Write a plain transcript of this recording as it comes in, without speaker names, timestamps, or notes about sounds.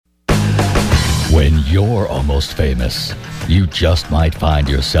When you're almost famous, you just might find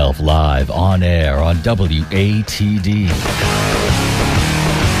yourself live on air on WATD.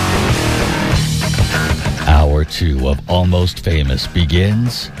 Hour 2 of Almost Famous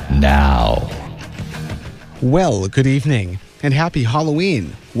begins now. Well, good evening and happy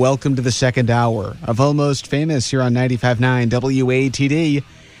Halloween. Welcome to the second hour of Almost Famous here on 95.9 WATD.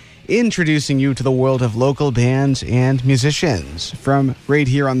 Introducing you to the world of local bands and musicians from right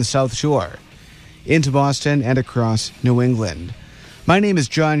here on the South Shore into Boston and across New England. My name is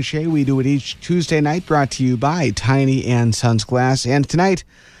John Shea. We do it each Tuesday night, brought to you by Tiny and Sons Glass. And tonight,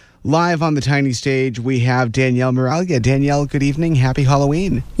 live on the Tiny stage, we have Danielle Miraglia. Danielle, good evening. Happy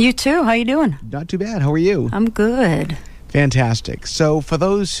Halloween. You too. How you doing? Not too bad. How are you? I'm good. Fantastic. So for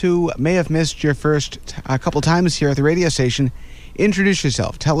those who may have missed your first a couple times here at the radio station, introduce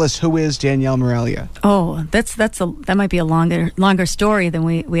yourself. Tell us, who is Danielle Miraglia? Oh, that might be a longer story than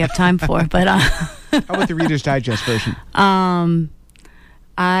we have time for. But how about the Reader's Digest version? I'm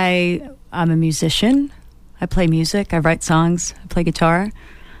a musician. I play music. I write songs. I play guitar.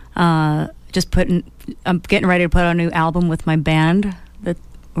 I'm getting ready to put out a new album with my band that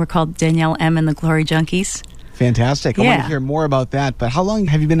we're called Danielle M and the Glory Junkies. Fantastic. I want to hear more about that. But how long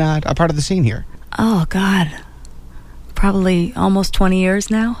have you been a part of the scene here? Oh, God. Probably almost 20 years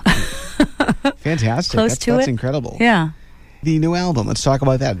now. Fantastic. That's incredible. Yeah. The new album, let's talk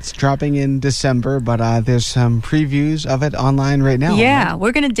about that. It's dropping in December, but there's some previews of it online right now. Yeah, right?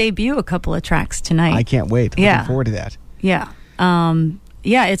 We're going to debut a couple of tracks tonight. I can't wait. Looking forward to that. Yeah.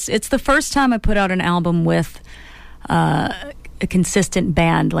 It's the first time I put out an album with a consistent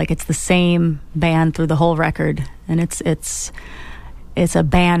band. Like, it's the same band through the whole record, and it's a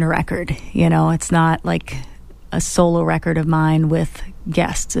band record. You know, it's not like a solo record of mine with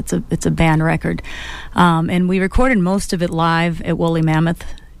guests. It's a band record, and we recorded most of it live at Woolly Mammoth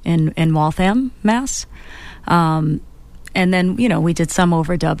in Waltham, Mass. And then we did some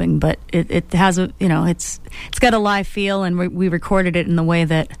overdubbing, but it has it's got a live feel, and we recorded it in the way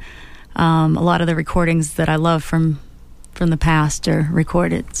that a lot of the recordings that I love from the past are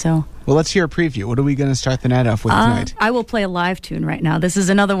recorded. So. Well, let's hear a preview. What are we going to start the night off with tonight? I will play a live tune right now. This is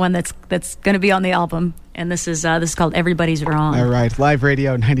another one that's going to be on the album, and this is called Everybody's Wrong. All right, live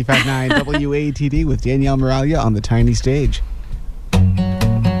radio 95.9 WATD with Danielle Miraglia on the Tiny stage.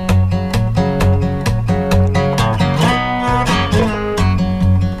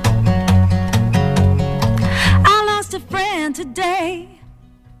 I lost a friend today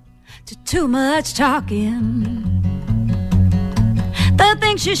to too much talking. The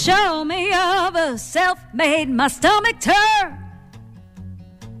things she showed me of herself made my stomach turn.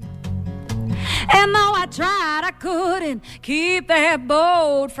 And though I tried, I couldn't keep that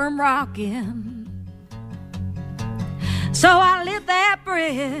boat from rocking. So I lit that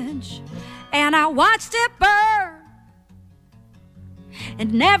bridge and I watched it burn.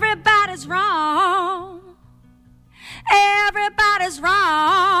 And everybody's wrong. Everybody's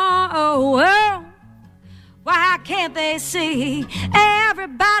wrong. Oh. Why can't they see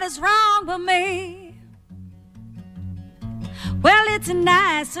everybody's wrong but me? Well, it's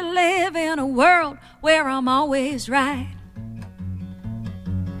nice to live in a world where I'm always right.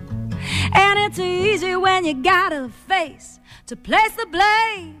 And it's easy when you got a face to place the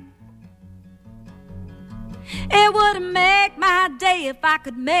blame. It wouldn't make my day if I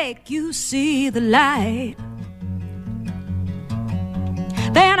could make you see the light.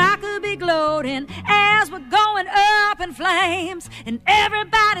 Then I could be gloating as we're going up in flames. And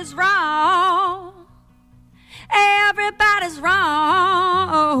everybody's wrong. Everybody's wrong.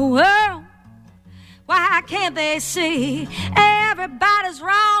 Oh, why can't they see everybody's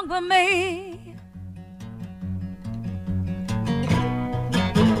wrong but me?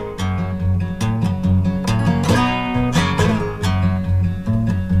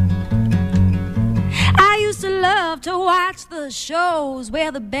 I used to love to watch the shows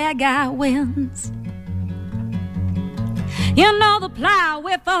where the bad guy wins. You know, the plow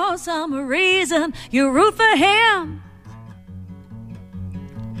where for some reason you root for him.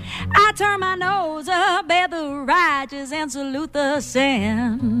 I turn my nose up at the righteous and salute the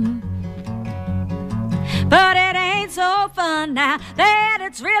sin. But it ain't so fun now that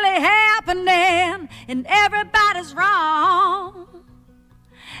it's really happening. And everybody's wrong.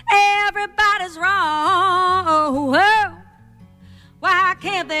 Everybody's wrong. Oh, why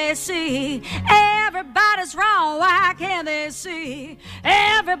can't they see? Everybody's wrong. Why can't they see?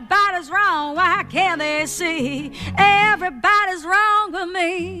 Everybody's wrong. Why can't they see? Everybody's wrong but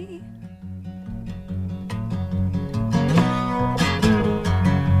me.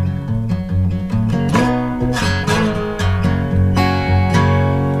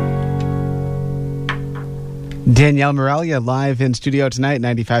 Danielle Miraglia live in studio tonight,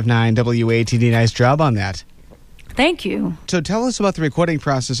 95.9 WATD. Nice job on that. Thank you. So tell us about the recording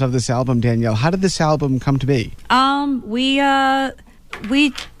process of this album, Danielle. How did this album come to be? We've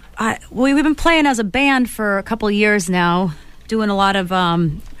been playing as a band for a couple of years now, doing a lot of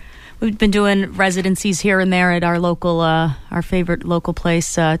we've been doing residencies here and there at our local our favorite local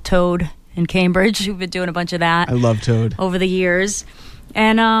place, Toad in Cambridge. We've been doing a bunch of that. I love Toad. Over the years.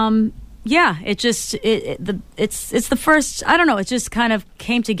 And yeah, it's the first, I don't know, it just kind of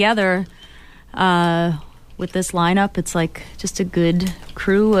came together with this lineup. It's like just a good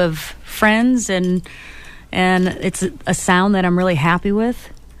crew of friends, and it's a sound that I'm really happy with.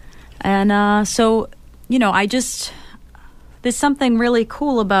 And so, you know, there's something really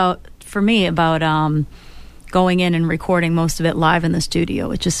cool for me about going in and recording most of it live in the studio.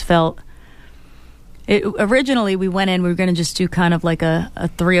 It just felt... Originally, we went in, we were going to just do kind of like a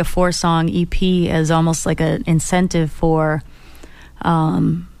 3 or 4 song EP as almost like an incentive for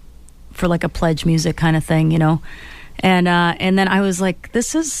like a pledge music kind of thing, you know. And then I was like,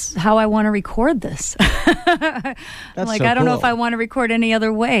 this is how I want to record this. That's like, so I don't know cool. if I want to record any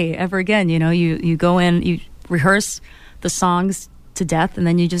other way ever again. You know, you go in, you rehearse the songs to death, and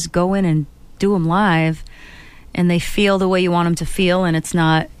then you just go in and do them live. And they feel the way you want them to feel, and it's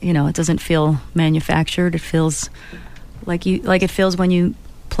not, you know, it doesn't feel manufactured. It feels like it feels when you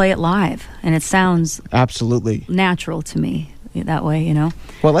play it live, and it sounds absolutely natural to me that way, you know.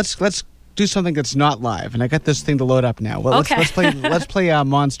 Well, let's do something that's not live, and I got this thing to load up now. Well, okay. let's play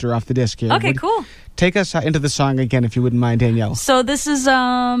Monster off the disc here. Okay, cool. Take us into the song again, if you wouldn't mind, Danielle. So this is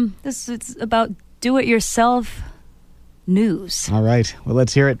it's about do-it-yourself news. All right. Well,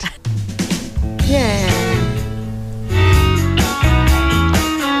 let's hear it. Yeah.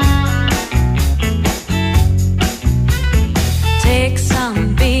 Take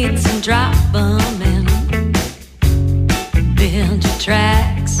some beats and drop them in. Build your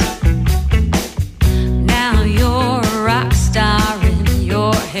tracks. Now you're a rock star in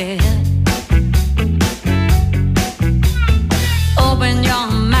your head. Open your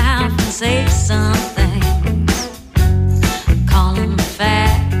mouth and say some things. Call them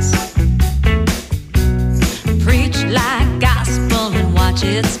facts. Preach like gospel and watch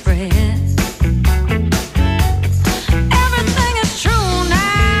it spread.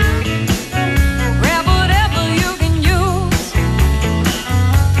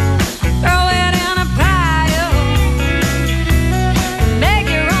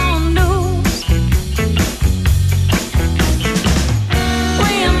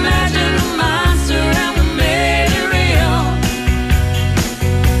 Monster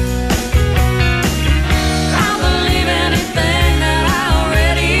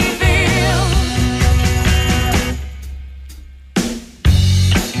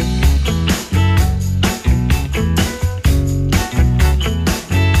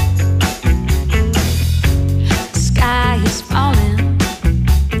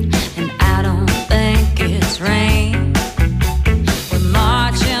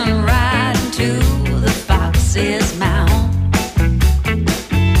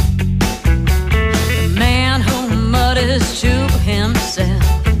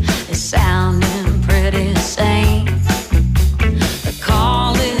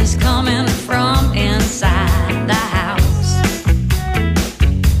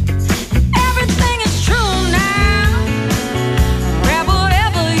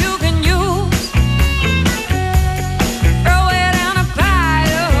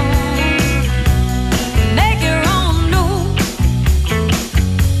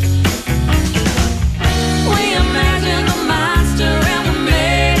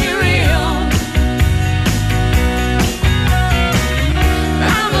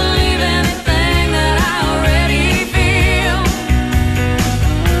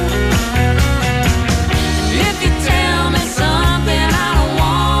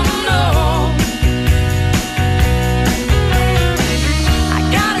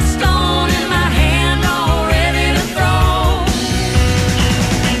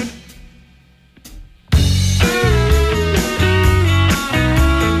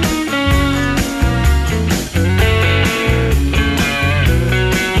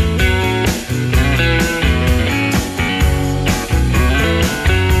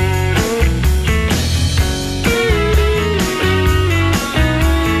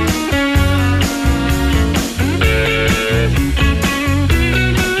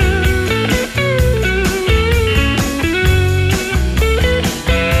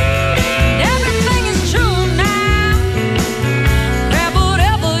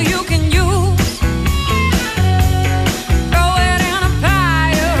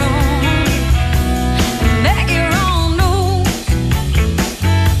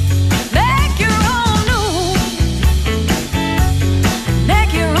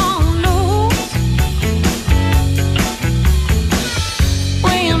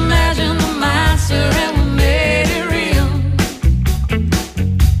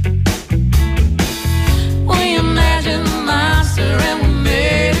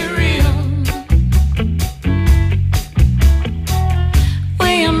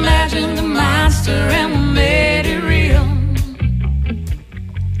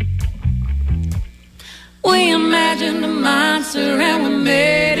imagined a monster and we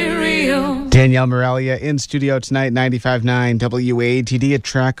made it real. Danielle Miraglia in studio tonight, 95.9 WATD, a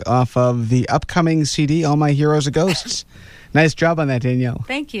track off of the upcoming CD, All My Heroes Are Ghosts. Nice job on that, Danielle.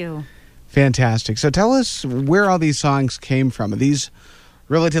 Thank you. Fantastic. So tell us where all these songs came from. Are these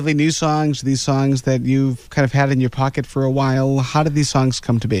relatively new songs, these songs that you've kind of had in your pocket for a while? How did these songs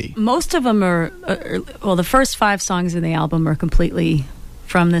come to be? Most of them are, well, the first 5 songs in the album are completely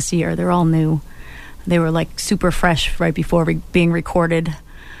from this year. They're all new. They were like super fresh right before being recorded.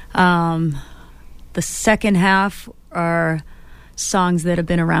 The second half are songs that have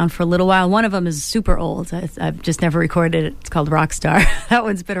been around for a little while. One of them is super old. I've just never recorded it. It's called Rockstar. That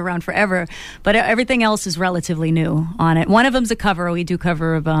one's been around forever. But everything else is relatively new on it. One of them's a cover. We do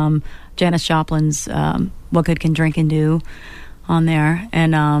cover of Janis Joplin's What Good Can Drink and Do on there.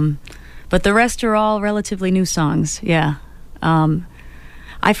 And but the rest are all relatively new songs. Yeah.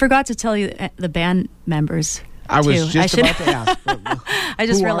 I forgot to tell you the band members. I was just about to ask. I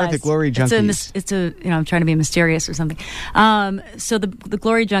just who realized are the Glory Junkies? It's a I'm trying to be mysterious or something. So the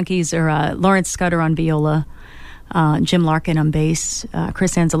Glory Junkies are Lawrence Scudder on viola, Jim Larkin on bass,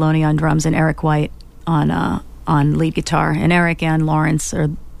 Chris Anzalone on drums, and Eric White on lead guitar. And Eric and Lawrence are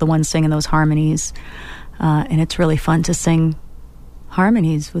the ones singing those harmonies, and it's really fun to sing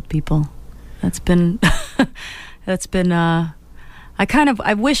harmonies with people. That's been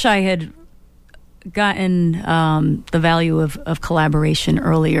I wish I had gotten the value of collaboration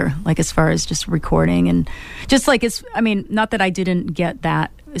earlier, like as far as just recording and just like not that I didn't get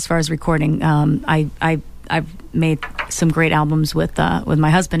that as far as recording. I've made some great albums with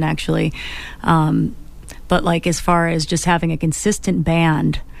my husband actually, but like as far as just having a consistent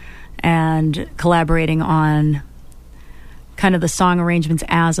band and collaborating on kind of the song arrangements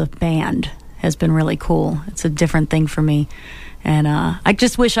as a band has been really cool. It's a different thing for me. And I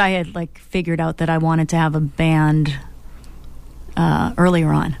just wish I had like figured out that I wanted to have a band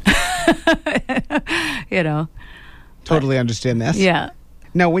earlier on. Totally understand that. Yeah.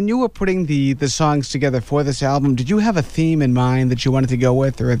 Now, when you were putting the songs together for this album, did you have a theme in mind that you wanted to go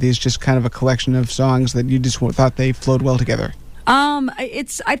with, or are these just kind of a collection of songs that you just thought they flowed well together?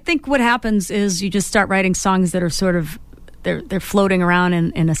 I think what happens is you just start writing songs that are sort of they're floating around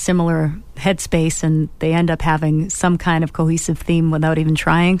in a similar headspace, and they end up having some kind of cohesive theme without even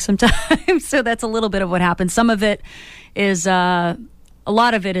trying sometimes. So that's a little bit of what happens. Some of it is a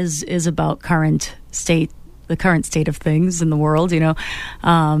lot of it is about the current state of things in the world, in a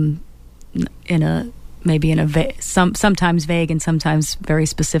sometimes vague and sometimes very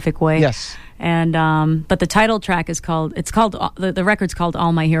specific way. Yes. And but the title track the record's called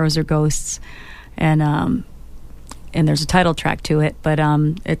All My Heroes Are Ghosts, and there's a title track to it, but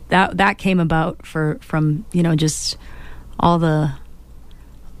that came about from just all the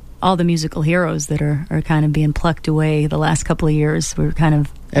musical heroes that are kind of being plucked away the last couple of years. We're kind of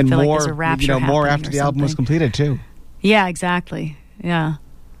and I feel more, like there's a rapture more after the album was completed too. Yeah, exactly. Yeah.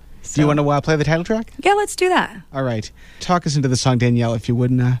 So, do you want to play the title track? Yeah, let's do that. All right, talk us into the song, Danielle, if you would,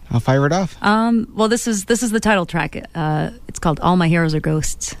 and I'll fire it off. Well, this is the title track. It's called All My Heroes Are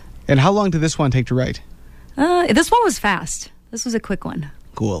Ghosts. And how long did this one take to write? This one was fast. This was a quick one.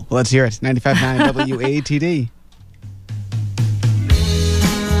 Cool. Well, let's hear it. 95.9 WATD.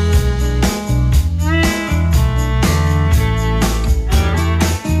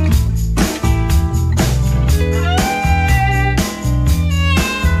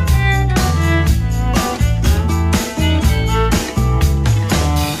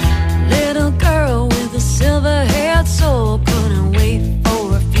 Little girl with a silver-haired soul couldn't wait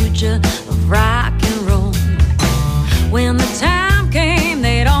for a future of rock and roll. When the time came,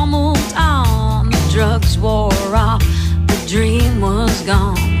 they'd all moved on. The drugs wore off, the dream was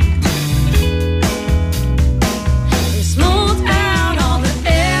gone. They smoothed out all the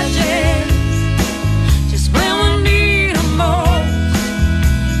edges, just when we need them most.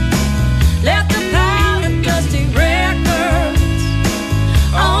 Left the pile of dusty records.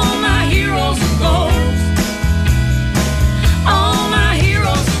 All my heroes are ghosts. All my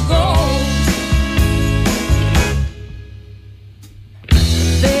heroes are ghosts.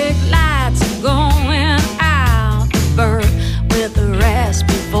 Big lights are going out, the bird with the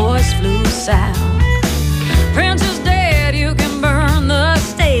raspy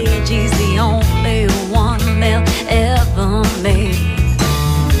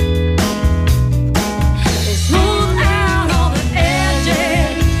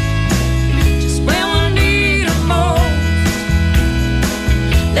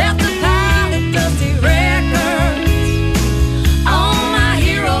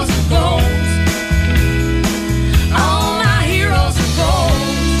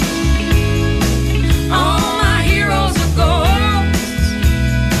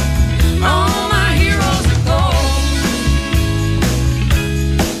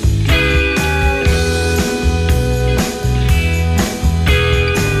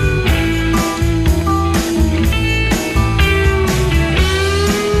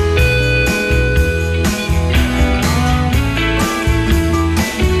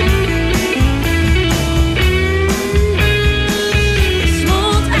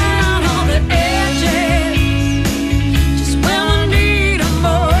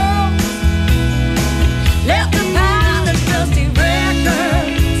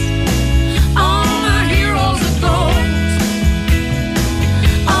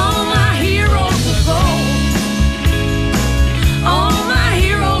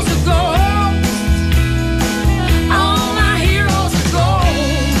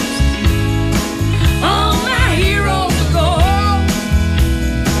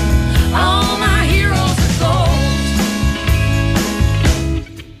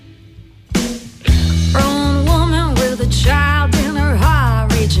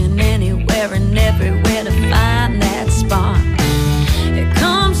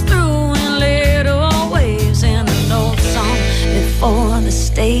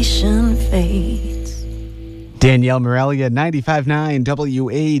Danielle Miraglia, 95.9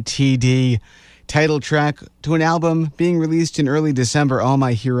 WATD. Title track to an album being released in early December, All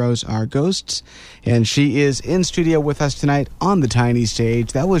My Heroes Are Ghosts. And she is in studio with us tonight on the tiny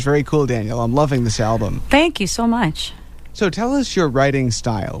stage. That was very cool, Danielle. I'm loving this album. Thank you so much. So tell us your writing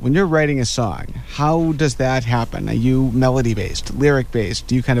style. When you're writing a song, how does that happen? Are you melody-based, lyric-based?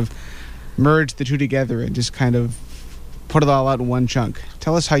 Do you kind of merge the two together and just kind of put it all out in one chunk?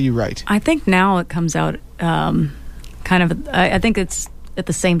 Tell us how you write. I think now it comes out kind of, I think it's at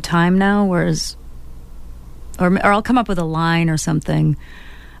the same time now, whereas, or I'll come up with a line or something.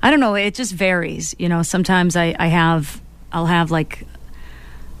 I don't know, it just varies. You know, sometimes I'll have like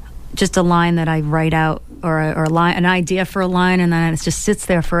just a line that I write out, or a line, an idea for a line, and then it just sits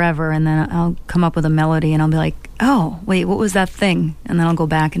there forever, and then I'll come up with a melody and I'll be like, oh, wait, what was that thing? And then I'll go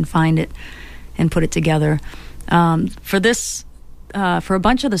back and find it and put it together. For a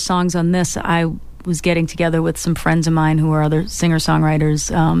bunch of the songs on this, I was getting together with some friends of mine who are other singer-songwriters.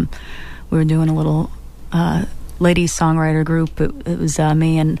 We were doing a little ladies songwriter group. It was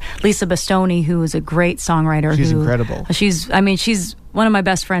me and Lisa Bastoni, who is a great songwriter. She's incredible. She's one of my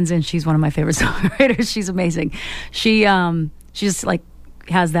best friends, and she's one of my favorite songwriters. She's amazing. She just like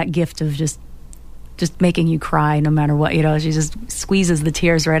has that gift of just making you cry no matter what. You know, she just squeezes the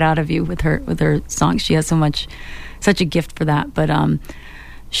tears right out of you with her songs. She has such a gift for that. But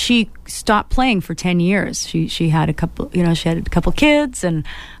she stopped playing for 10 years. She had a couple kids, and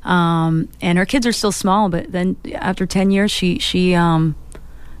her kids are still small. But then after 10 years, she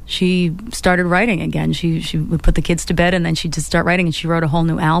started writing again. She would put the kids to bed, and then she'd just start writing, and she wrote a whole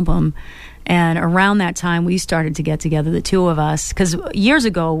new album. And around that time, we started to get together, the two of us, because years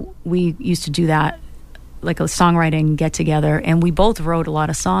ago, we used to do that, like a songwriting get-together, and we both wrote a lot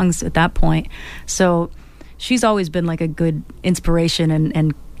of songs at that point. So she's always been like a good inspiration,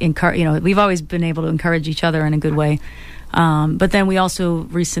 and encourage, you know, we've always been able to encourage each other in a good way. But then we also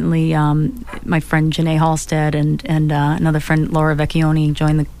recently, my friend Janae Halstead and another friend Laura Vecchioni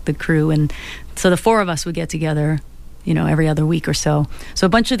joined the crew, and so the four of us would get together, you know, every other week or so. So a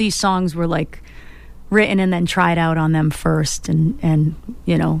bunch of these songs were like written and then tried out on them first, and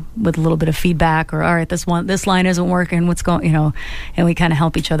you know, with a little bit of feedback, or all right, this line isn't working, what's going, you know, and we kind of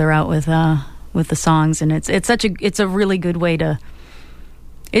help each other out with the songs, and it's a really good way to.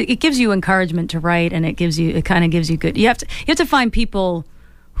 It gives you encouragement to write, and it kind of gives you good. You have to find people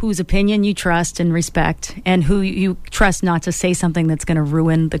whose opinion you trust and respect, and who you trust not to say something that's going to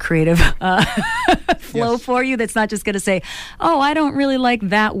ruin the creative flow for you. That's not just going to say, "Oh, I don't really like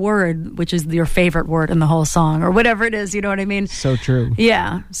that word," which is your favorite word in the whole song, or whatever it is. You know what I mean? So true.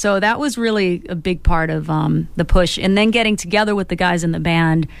 Yeah. So that was really a big part of the push, and then getting together with the guys in the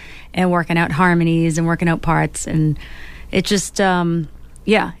band and working out harmonies and working out parts, and it just.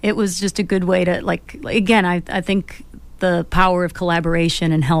 Yeah, it was just a good way to, like again, I think the power of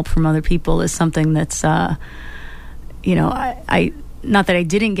collaboration and help from other people is something that's, you know, I not that I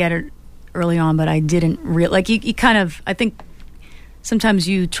didn't get it early on, but I didn't like you kind of, I think sometimes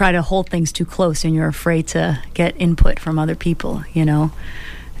you try to hold things too close and you're afraid to get input from other people, you know,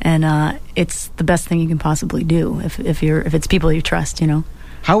 and it's the best thing you can possibly do if it's people you trust, you know.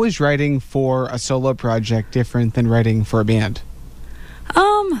 How is writing for a solo project different than writing for a band?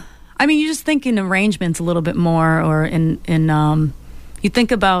 I mean, you just think in arrangements a little bit more, or in you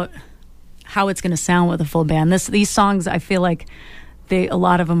think about how it's going to sound with a full band. These songs, I feel like a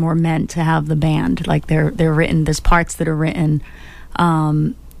lot of them were meant to have the band. Like they're written. There's parts that are written,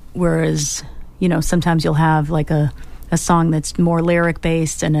 whereas you know sometimes you'll have like a song that's more lyric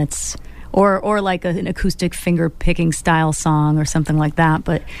based, and it's or like an acoustic finger picking style song or something like that.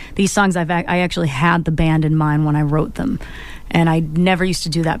 But these songs, I actually had the band in mind when I wrote them. And I never used to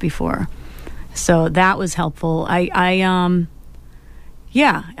do that before. So that was helpful. It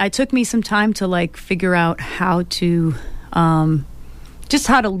took me some time to like figure out how to, just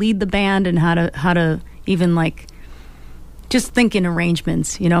how to lead the band, and how to even like, just think in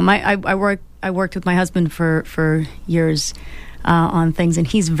arrangements. You know, I worked with my husband for years on things, and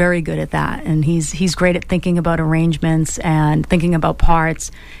he's very good at that. And he's great at thinking about arrangements and thinking about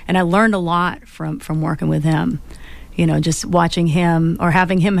parts. And I learned a lot from working with him. You know, just watching him or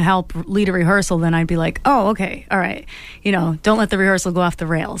having him help lead a rehearsal, then I'd be like, oh, okay, all right. You know, don't let the rehearsal go off the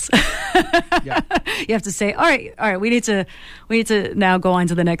rails. Yeah. You have to say, all right, we need to now go on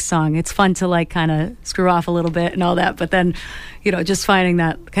to the next song. It's fun to like kind of screw off a little bit and all that, but then, you know, just finding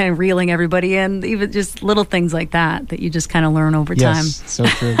that kind of reeling everybody in, even just little things like that you just kind of learn over time. Yes, so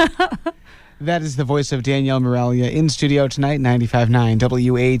true. That is the voice of Danielle Miraglia in studio tonight, 95.9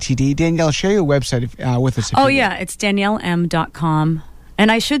 WATD. Danielle, share your website with us. It's daniellem.com.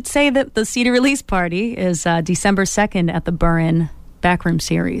 And I should say that the CD release party is December 2nd at the Burren Backroom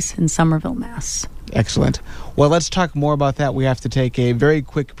Series in Somerville, Mass. Excellent. Well, let's talk more about that. We have to take a very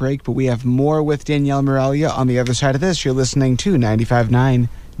quick break, but we have more with Danielle Miraglia on the other side of this. You're listening to 95.9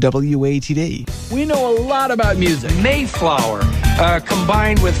 WATD. We know a lot about music. Mayflower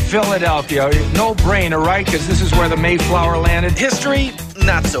combined with Philadelphia. No-brainer, right? Because this is where the Mayflower landed. History,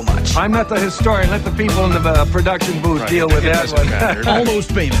 not so much. I'm not the historian. Let the people in the production booth deal with that one.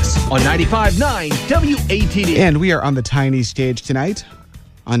 Almost Famous on 95.9 WATD. And we are on the tiny stage tonight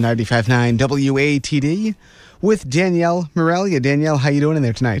on 95.9 WATD with Danielle Miraglia. Danielle, how you doing in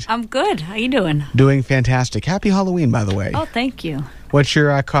there tonight? I'm good. How you doing? Doing fantastic. Happy Halloween, by the way. Oh, thank you. What's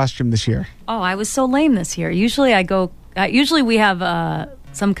your costume this year? Oh, I was so lame this year. Usually I go. Usually we have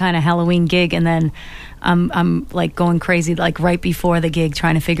some kind of Halloween gig, and then I'm like going crazy like right before the gig,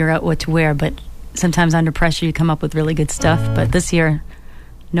 trying to figure out what to wear. But sometimes under pressure, you come up with really good stuff. But this year,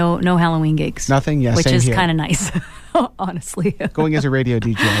 no Halloween gigs. Nothing. Yeah, which same is here. kind of nice, honestly. Going as a radio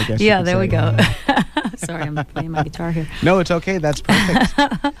DJ, I guess. Yeah, there we go. Sorry, I'm playing my guitar here. No, it's okay. That's perfect.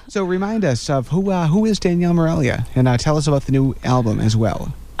 So remind us of who is Danielle Miraglia, and tell us about the new album as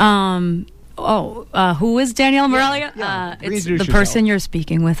well. Who is Danielle Miraglia? Yeah. It's the Reintroduce person yourself. you're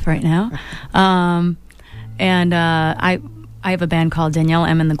speaking with right now. I have a band called Danielle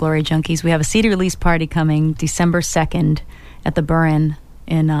M and the Glory Junkies. We have a CD release party coming December 2nd at the Burren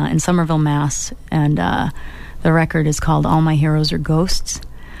in Somerville, Mass. And the record is called All My Heroes Are Ghosts.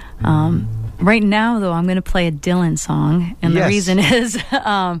 Right now, though, I'm going to play a Dylan song, and the reason is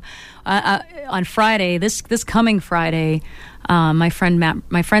on Friday, this coming Friday, my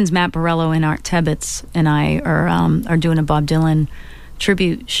friends Matt Borello and Art Tebbets and I are doing a Bob Dylan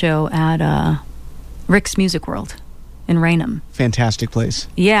tribute show at Rick's Music World in Raynham. Fantastic place.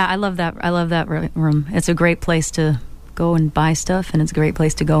 Yeah, I love that room. It's a great place to go and buy stuff, and it's a great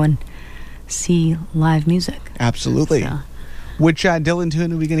place to go and see live music. Absolutely. So. Which Dylan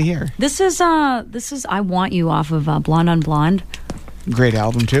tune are we going to hear? This is I Want You off of Blonde on Blonde. Great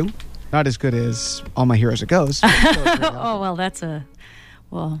album too. Not as good as All My Heroes It Goes. Oh well, that's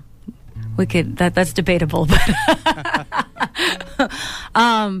that's debatable, but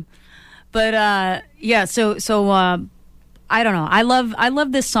yeah. So I don't know. I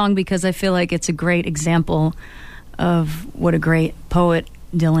love this song because I feel like it's a great example of what a great poet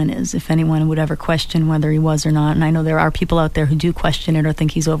Dylan is, if anyone would ever question whether he was or not. And I know there are people out there who do question it or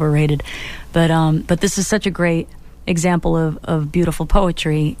think he's overrated, but this is such a great example of beautiful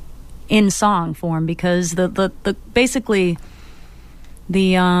poetry in song form, because the basically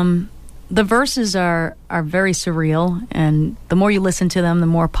the verses are very surreal, and the more you listen to them, the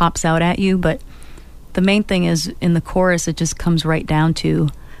more pops out at you. But the main thing is in the chorus, it just comes right down to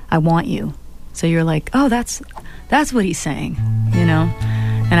 "I want you." So you're like, oh, that's what he's saying, you know.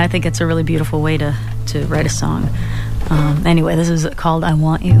 And I think it's a really beautiful way to write a song. Anyway, this is called "I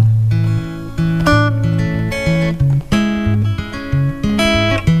Want You."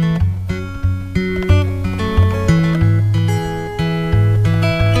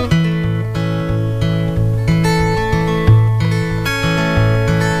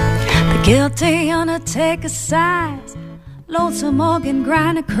 The guilty undertaker sighs, lonesome organ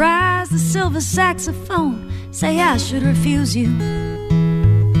grinder cries, the silver saxophone say I should refuse you.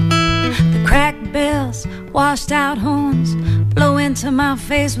 The cracked bells, washed out horns blow into my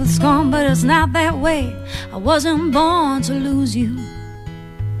face with scorn, but it's not that way. I wasn't born to lose you.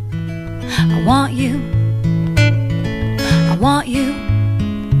 I want you. I want you.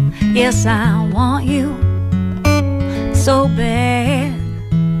 Yes, I want you so bad.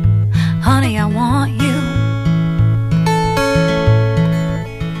 Honey, I want you.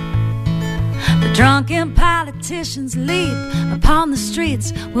 The drunken politicians leap upon the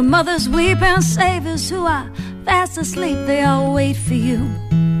streets with mothers weep and saviors who are fast asleep. They all wait for you.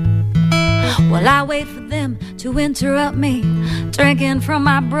 Well, I wait for them to interrupt me, drinking from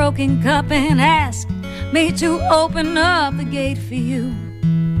my broken cup, and ask me to open up the gate for you.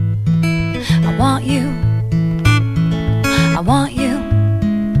 I want you. I want you.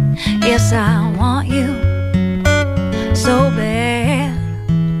 Yes, I want you so bad.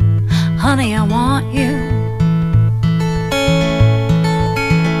 Honey, I want you.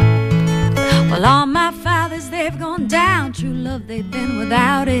 Well, all my fathers, they've gone down. True love, they've been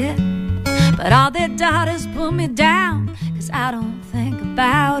without it. But all their daughters pull me down, 'cause I don't think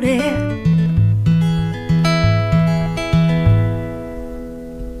about it.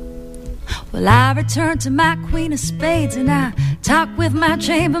 Well, I return to my queen of spades, and I talk with my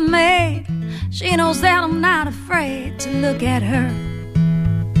chambermaid. She knows that I'm not afraid to look at her.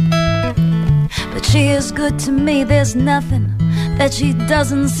 But she is good to me, there's nothing that she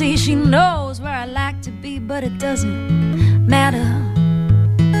doesn't see. She knows where I like to be, but it doesn't matter.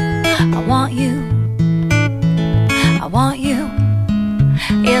 I want you. I want you.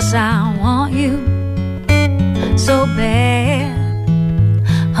 Yes, I want you so bad.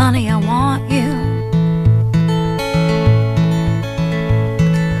 Honey, I want you.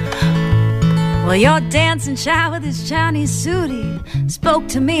 Well, you're dancing shy with his Chinese suit. He spoke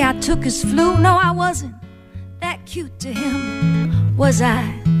to me, I took his flute. No, I wasn't that cute to him, was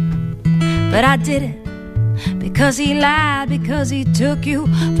I? But I did it because he lied, because he took you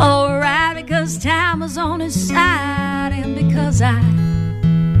for a ride, because time was on his side, and because I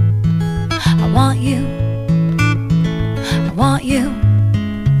want you. I want you.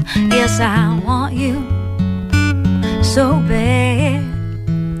 Yes, I want you so bad.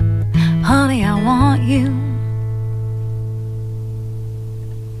 Honey, I want you.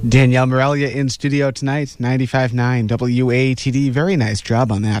 Danielle Miraglia in studio tonight, 95.9 WATD. Very nice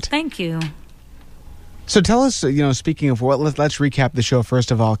job on that. Thank you. So tell us, speaking of what, let's recap the show first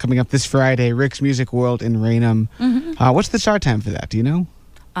of all. Coming up this Friday, Rick's Music World in Raynham. Mm-hmm. What's the start time for that? Do you know?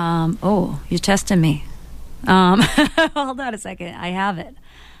 You're testing me. Hold on a second. I have it.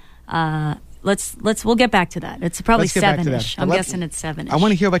 We'll get back to that. It's probably 7-ish. I'm guessing it's 7-ish. I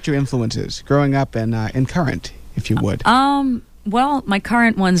want to hear about your influences growing up and current, if you would. Well, my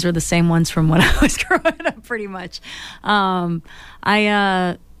current ones are the same ones from when I was growing up, pretty much.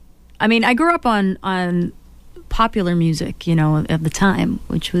 I grew up on popular music, at the time,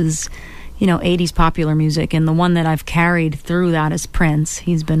 which was, 80s popular music, and the one that I've carried through that is Prince.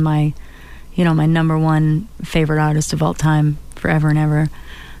 He's been my number one favorite artist of all time, forever and ever.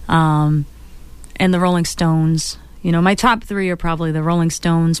 And the Rolling Stones. My top three are probably the Rolling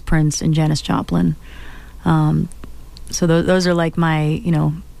Stones, Prince, and Janis Joplin. So those are like my,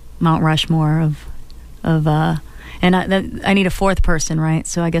 Mount Rushmore of and I need a fourth person, right?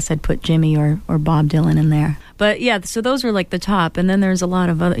 So I guess I'd put Jimmy or Bob Dylan in there. But yeah, so those are like the top. And then there's a lot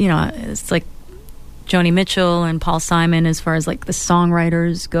of other, it's like Joni Mitchell and Paul Simon as far as like the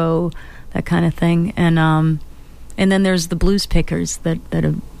songwriters go, that kind of thing. And then there's the blues pickers that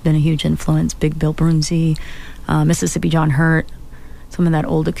have been a huge influence. Big Bill Brunsey, Mississippi John Hurt, some of that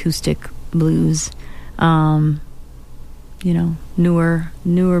old acoustic blues.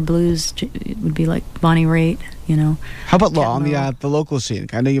 Newer blues would be like Bonnie Raitt, How about on the local scene?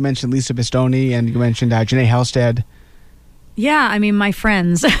 I know you mentioned Lisa Bastoni and you mentioned Janae Halstead. Yeah, I mean, my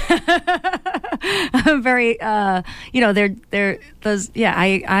friends. I'm very, they're those, yeah,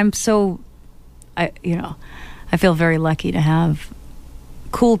 I feel very lucky to have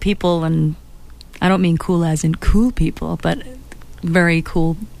cool people, and I don't mean cool as in cool people, but very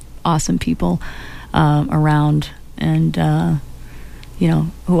cool, awesome people around, and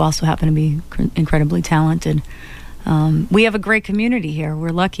who also happen to be incredibly talented. We have a great community here. We're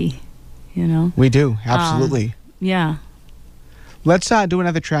lucky, We do, absolutely. Yeah. Let's do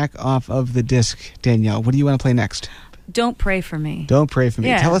another track off of the disc, Danielle. What do you want to play next? Don't Pray For Me. Don't Pray For Me.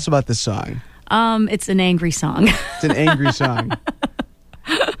 Yeah. Tell us about this song. It's an angry song. It's an angry song.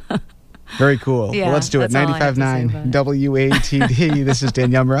 Very cool. Yeah, well, let's do it. 95.9 WATD. This is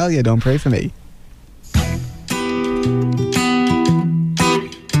Danielle Miraglia. Don't Pray For Me.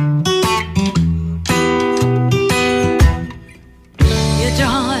 You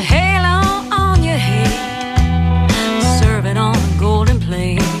draw a halo on your head, serve it on a golden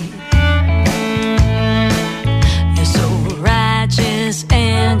plate. You're so righteous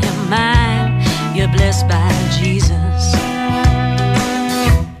in your mind, you're blessed by Jesus.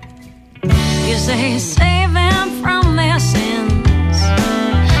 You say save them from their sins,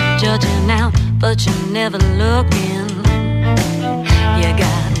 judging out but you're never looking. You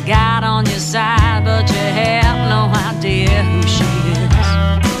got God on your side but you have no idea who she is.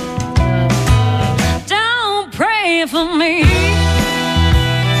 Don't pray for me.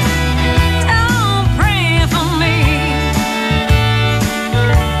 Don't pray for me.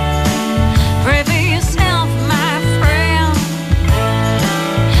 Pray for yourself, my friend.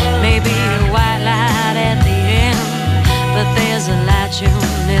 Maybe a white light at the end, but there's a light you'll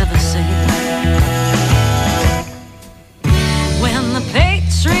never see. When the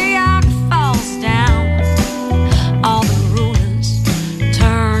patriarch falls down, all the rulers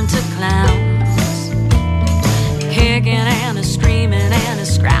turn to clowns, kicking and a screaming and a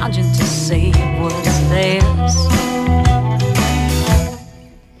scrounging to save what's theirs.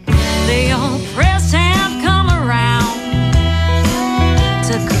 The oppressed have come around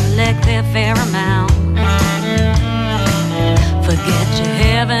to collect their fair amount. Forget your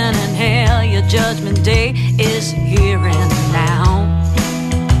heaven and hell, your judgment day is here and now.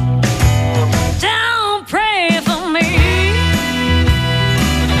 Don't pray for me.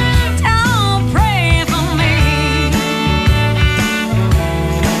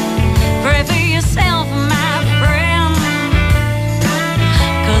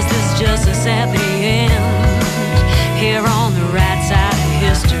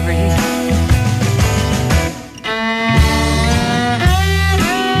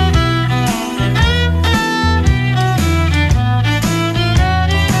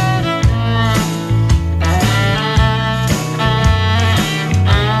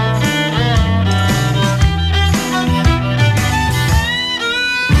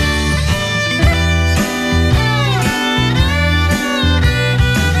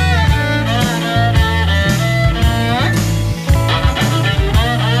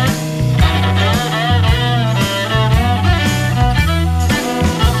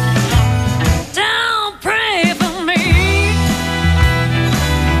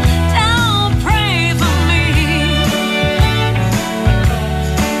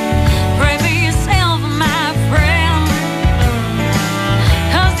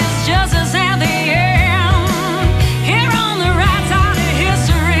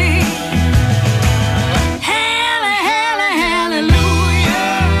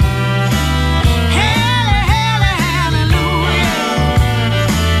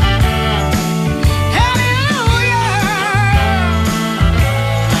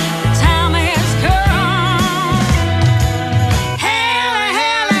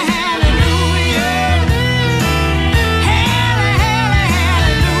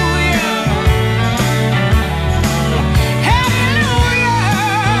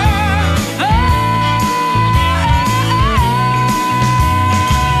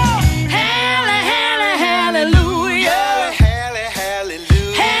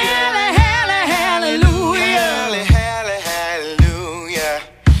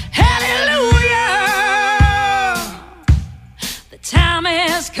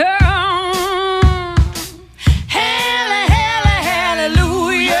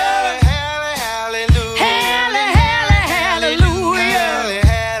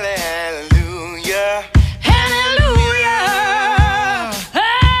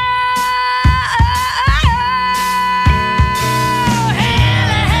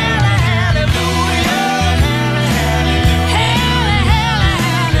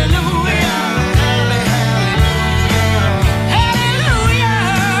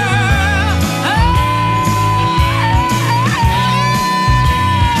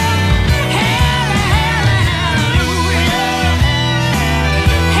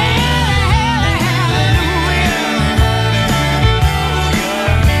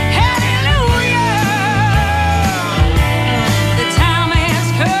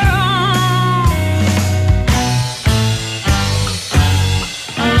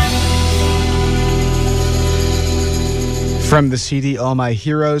 From the CD, All My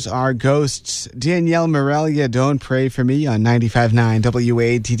Heroes Are Ghosts, Danielle Miraglia, Don't Pray For Me on 95.9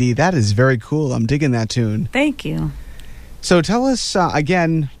 WATD. That is very cool. I'm digging that tune. Thank you. So tell us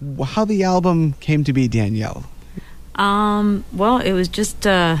again how the album came to be, Danielle. Well, it was just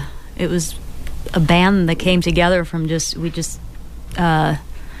it was a band that came together from we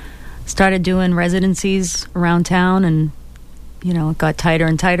started doing residencies around town, and it got tighter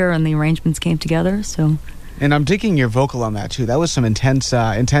and tighter, and the arrangements came together. So. And I'm digging your vocal on that too. That was some intense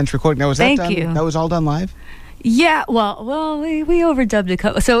recording. Now, was that done? Thank you. That was all done live? Yeah, well, we overdubbed a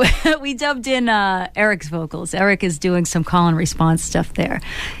couple. So we dubbed in Eric's vocals. Eric is doing some call and response stuff there.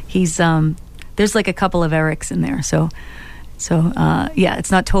 He's there's like a couple of Erics in there. So yeah,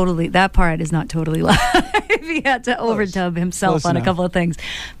 it's not totally, that part is not totally live. He had to overdub himself on a couple of things.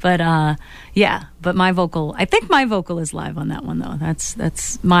 But yeah, but my vocal, I think my vocal is live on that one though.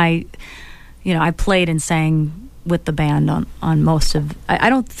 That's my, I played and sang with the band on most of. I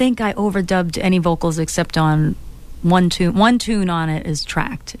don't think I overdubbed any vocals except on one tune. One tune on it is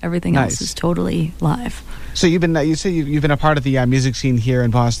tracked. Everything else is totally live. So you say you've been a part of the music scene here in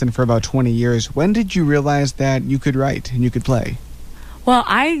Boston for about 20 years. When did you realize that you could write and you could play? Well,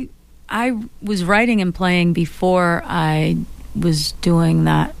 I was writing and playing before I was doing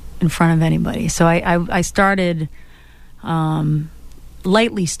that in front of anybody. So I started,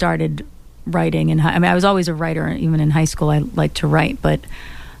 lightly started writing, I was always a writer. Even in high school I liked to write, but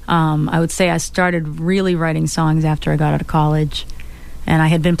I would say I started really writing songs after I got out of college, and I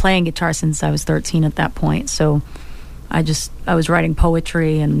had been playing guitar since I was 13 at that point. So I was writing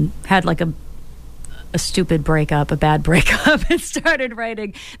poetry and had like a stupid breakup, a bad breakup, and started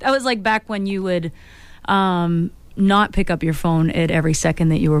writing. That was like back when you would not pick up your phone at every second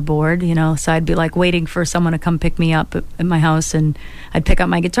that you were bored, so I'd be like waiting for someone to come pick me up at my house, and I'd pick up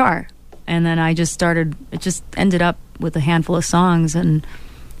my guitar. And then it just ended up with a handful of songs, and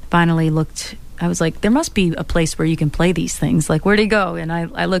finally I was like, there must be a place where you can play these things. Like, where'd he go? And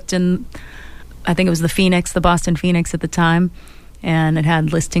I looked in, I think it was the Boston Phoenix at the time, and it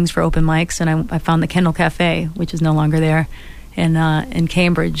had listings for open mics, and I found the Kendall Cafe, which is no longer there, in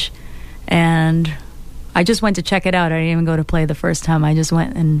Cambridge. And I just went to check it out. I didn't even go to play the first time. I just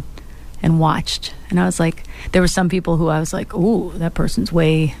went and watched. And I was like, there were some people who I was like, ooh, that person's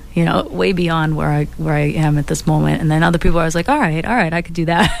way beyond where I am at this moment. And then other people I was like, all right, I could do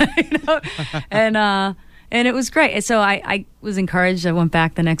that. And it was great. And so I was encouraged. I went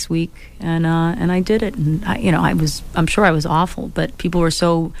back the next week and I did it. And I'm sure I was awful, but people were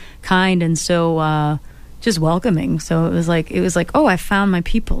so kind and so just welcoming. So it was like, oh, I found my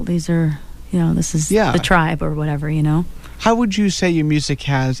people. These are, this is the tribe or whatever, How would you say your music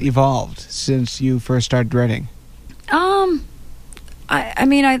has evolved since you first started writing?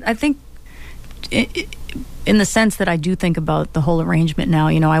 I think in the sense that I do think about the whole arrangement now.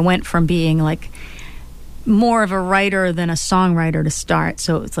 I went from being like more of a writer than a songwriter to start.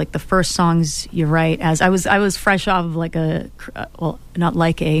 So it's like the first songs you write, as I was fresh off of like I'm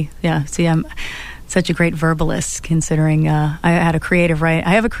such a great verbalist, considering I have a creative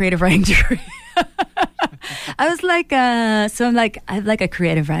writing degree. I was like, I have like a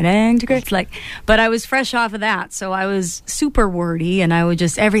creative writing degree. It's like, but I was fresh off of that, so I was super wordy, and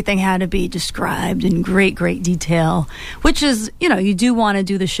everything had to be described in great, great detail. Which is, you do want to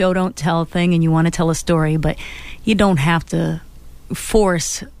do the show don't tell thing, and you want to tell a story, but you don't have to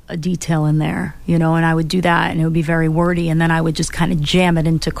force a detail in there, And I would do that, and it would be very wordy, and then I would just kind of jam it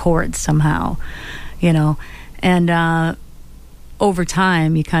into chords somehow, And over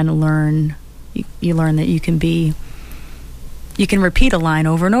time, you kind of learn. You learn that you can repeat a line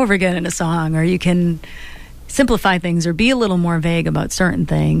over and over again in a song, or you can simplify things, or be a little more vague about certain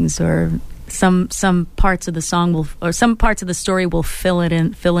things, or some parts of the song some parts of the story will fill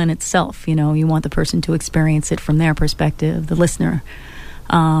in itself. You want the person to experience it from their perspective, the listener.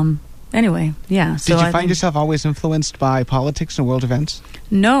 Anyway, yeah. Did you find yourself always influenced by politics and world events?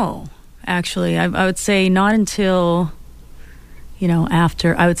 No, actually, I would say not until.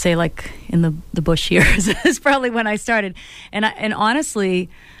 After, I would say like in the Bush years is probably when I started. And honestly,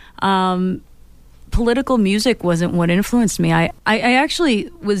 political music wasn't what influenced me. I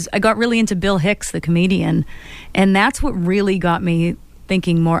actually got really into Bill Hicks, the comedian, and that's what really got me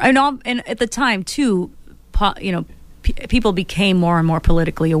thinking more. And at the time too, people became more and more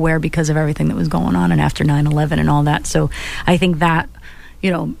politically aware because of everything that was going on, and after 9/11 and all that. So I think that,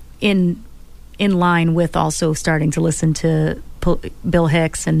 in line with also starting to listen to Bill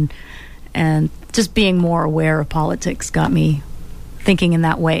Hicks and just being more aware of politics got me thinking in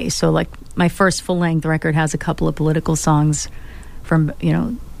that way. So like my first full-length record has a couple of political songs from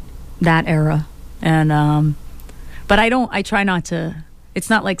that era, and But I try not to, it's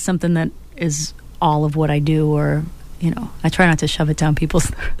not like something that is all of what I do, or, I try not to shove it down people's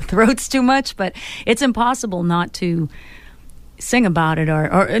throats too much, but it's impossible not to sing about it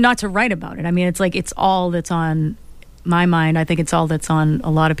or not to write about it. I mean, it's like it's all that's on my mind. I think it's all that's on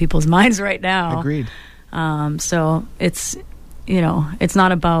a lot of people's minds right now. Agreed. So it's, it's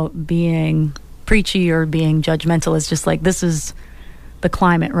not about being preachy or being judgmental. It's just like, this is the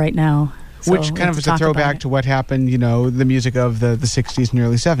climate right now. So which kind of is a throwback to what happened, the music of the 60s and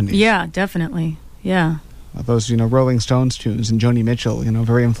early 70s. Yeah, definitely. Yeah. Those, Rolling Stones tunes and Joni Mitchell,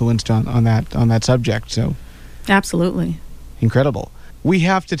 very influenced on that subject. So absolutely. Incredible. We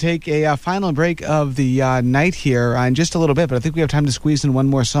have to take a final break of the night here in just a little bit, but I think we have time to squeeze in one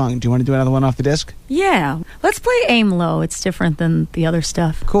more song. Do you want to do another one off the disc? Yeah. Let's play Aim Low. It's different than the other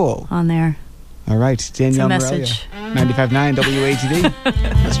stuff. Cool. On there. All right. Danielle Miraglia, 95.9 WATD.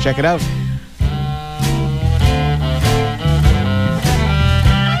 Let's check it out.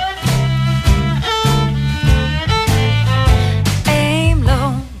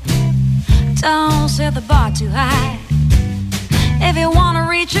 Don't set the bar too high. If you want to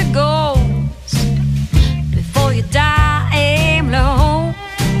reach your goals before you die, aim low.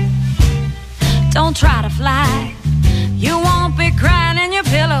 Don't try to fly. You won't be crying in your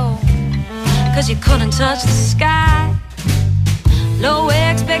pillow 'cause you couldn't touch the sky. Low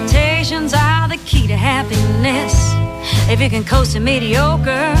expectations are the key to happiness. If you can coast to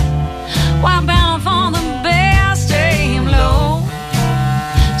mediocre while bound for the best, aim low.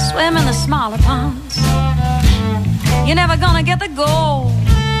 Swim in the smaller ponds. You're never gonna get the gold.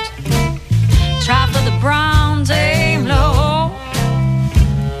 Try for the bronze, aim low.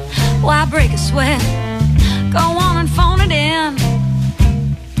 Why break a sweat? Go on and phone it in.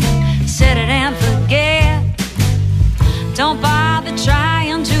 Set it and forget. Don't bother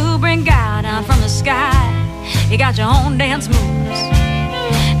trying to bring God down from the sky. You got your own dance moves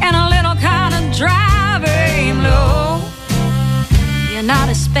and a little kind of drive, aim low. You're not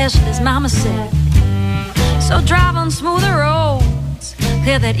as special as Mama said. So drive on smoother roads.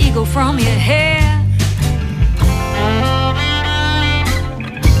 Clear that ego from your head.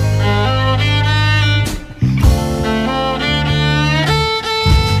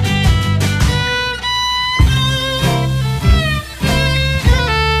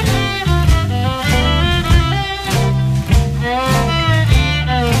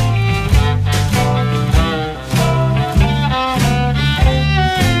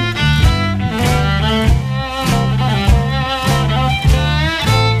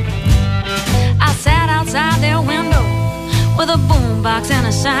 Box and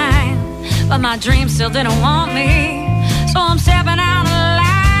a sign, but my dreams still didn't want me, so I'm stepping out of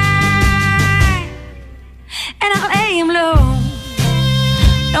line, and I'll aim low.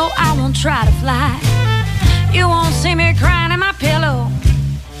 No, I won't try to fly. You won't see me crying in my pillow,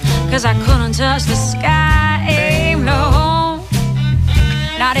 'cause I couldn't touch the sky. Aim low.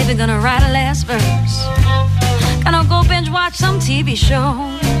 Not even gonna write a last verse. Gonna go binge watch some TV show.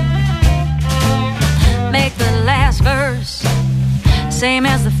 Make the last verse same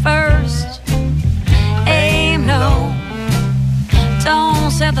as the first. Aim low. Don't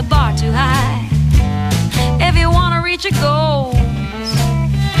set the bar too high. If you want to reach your goals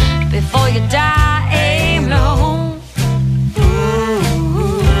before you die, aim low.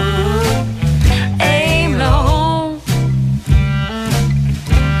 Ooh, aim low.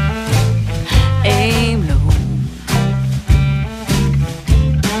 Aim low.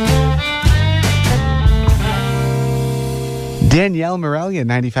 Danielle Miraglia,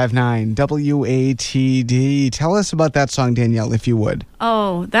 95.9 WATD. Tell us about that song, Danielle, if you would.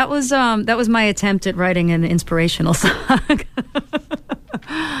 Oh, that was my attempt at writing an inspirational song.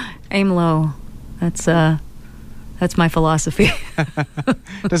 Aim low. That's my philosophy.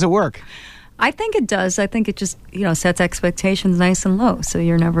 Does it work? I think it does. I think it just, sets expectations nice and low, so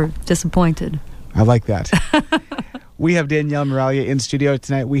you're never disappointed. I like that. We have Danielle Miraglia in studio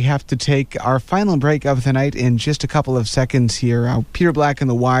tonight. We have to take our final break of the night in just a couple of seconds here. Peter Black and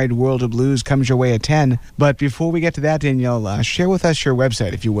the Wide World of Blues comes your way at 10. But before we get to that, Danielle, share with us your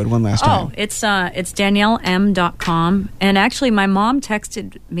website, if you would, one last time. Oh, it's daniellem.com. And actually, my mom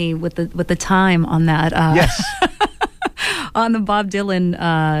texted me with the time on that. Yes. On the Bob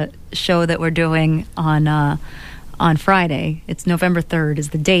Dylan show that we're doing on Friday. It's November 3rd is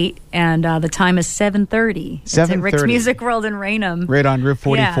the date, and the time is 7:30. It's at Rick's Music World in Raynham. Right on Route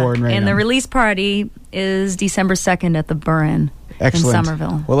 44 in Raynham. And the release party is December 2nd at the Burren in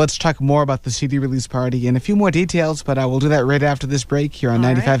Somerville. Well, let's talk more about the CD release party and a few more details, but we'll do that right after this break here on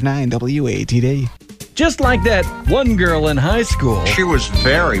 95.9 WATD. just like that one girl in high school. She was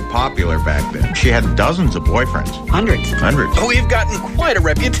very popular back then. She had dozens of boyfriends. Hundreds. We've gotten quite a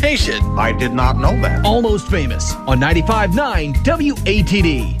reputation. I did not know that. Almost Famous on 95.9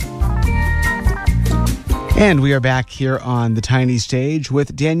 WATD. And we are back here on the tiny stage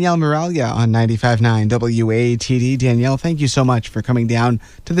with Danielle Miraglia on 95.9 WATD. Danielle, thank you so much for coming down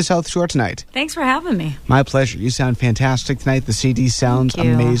to the South Shore tonight. Thanks for having me. My pleasure. You sound fantastic tonight. The CD sounds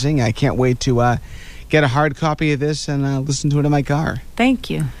amazing. I can't wait to get a hard copy of this and listen to it in my car. Thank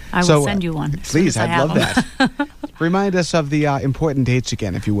you. I will send you one. Please, I'd love that. Remind us of the important dates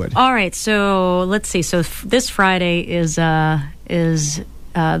again, if you would. All right. So let's see. So this Friday is the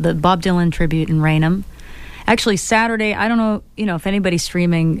Bob Dylan tribute in Raynham. Actually, Saturday, I don't know, if anybody's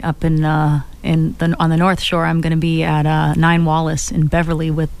streaming up on the North Shore. I'm going to be at 9 Wallace in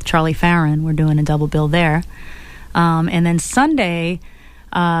Beverly with Charlie Farron. We're doing a double bill there, and then Sunday,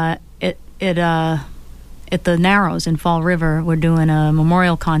 at the Narrows in Fall River, we're doing a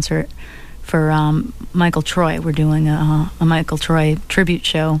memorial concert for Michael Troy. We're doing a Michael Troy tribute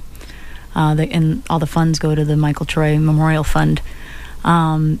show, and all the funds go to the Michael Troy Memorial Fund.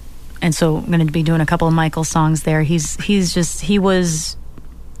 And so I'm going to be doing a couple of Michael songs there. He was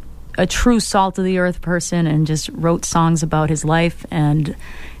a true salt of the earth person and just wrote songs about his life and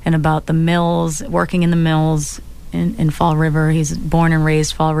about the mills, working in the mills in Fall River. He's born and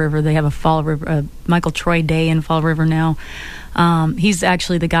raised Fall River. They have a Fall River, Michael Troy Day in Fall River now. He's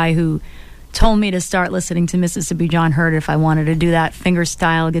actually the guy who told me to start listening to Mississippi John Hurt if I wanted to do that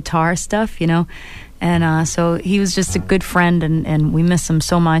finger-style guitar stuff, And so he was just a good friend, and we miss him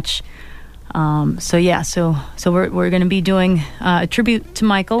so much. So we're going to be doing a tribute to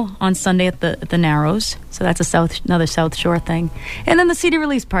Michael on Sunday at the Narrows. So that's another South Shore thing. And then the CD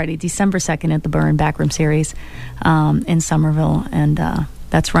release party, December 2nd at the Burn Backroom Series in Somerville. And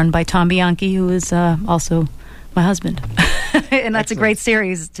that's run by Tom Bianchi, who is also my husband. And that's a great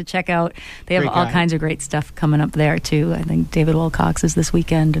series to check out. They have all kinds of great stuff coming up there, too. I think David Wilcox is this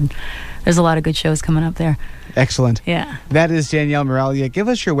weekend, and there's a lot of good shows coming up there. Excellent. Yeah. That is Danielle Miraglia. Give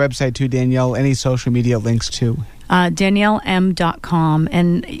us your website, too, Danielle. Any social media links, too? DanielleM.com.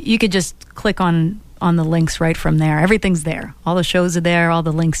 And you could just click on the links right from there. Everything's there. All the shows are there, all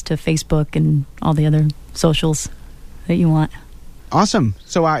the links to Facebook and all the other socials that you want. Awesome.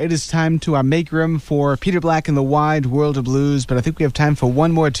 So it is time to make room for Peter Black and the Wide World of Blues, but I think we have time for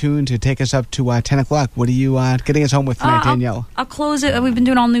one more tune to take us up to 10 o'clock. What are you getting us home with tonight, Danielle? I'll close it. We've been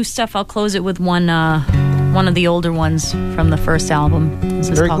doing all new stuff. I'll close it with one of the older ones from the first album. This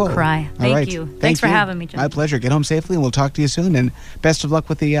is called Cry. Thank you. Thanks for having me, Jim. My pleasure. Get home safely, and we'll talk to you soon, and best of luck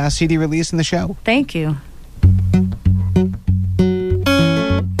with the CD release and the show. Thank you.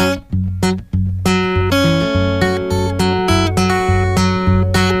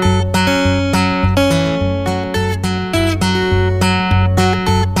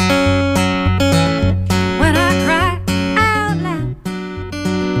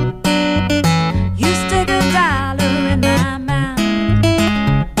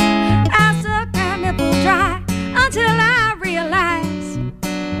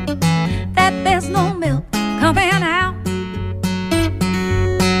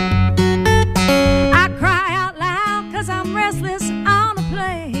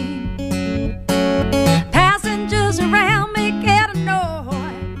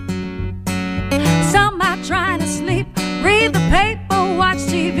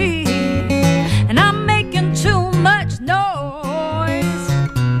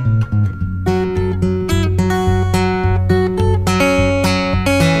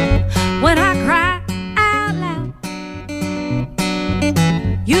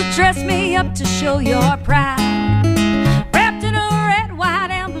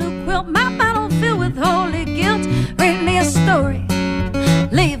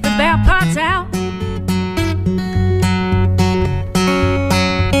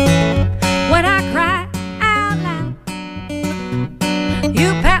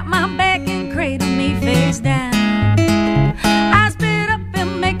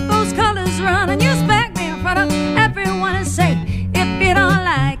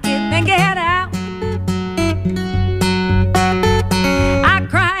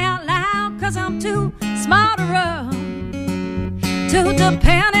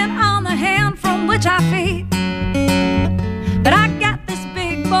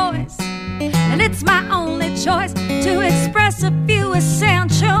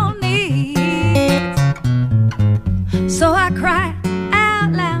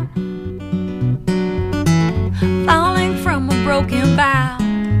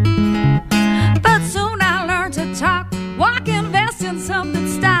 Walk, invest in something,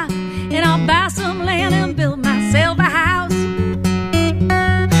 style, and I'll buy some land and build my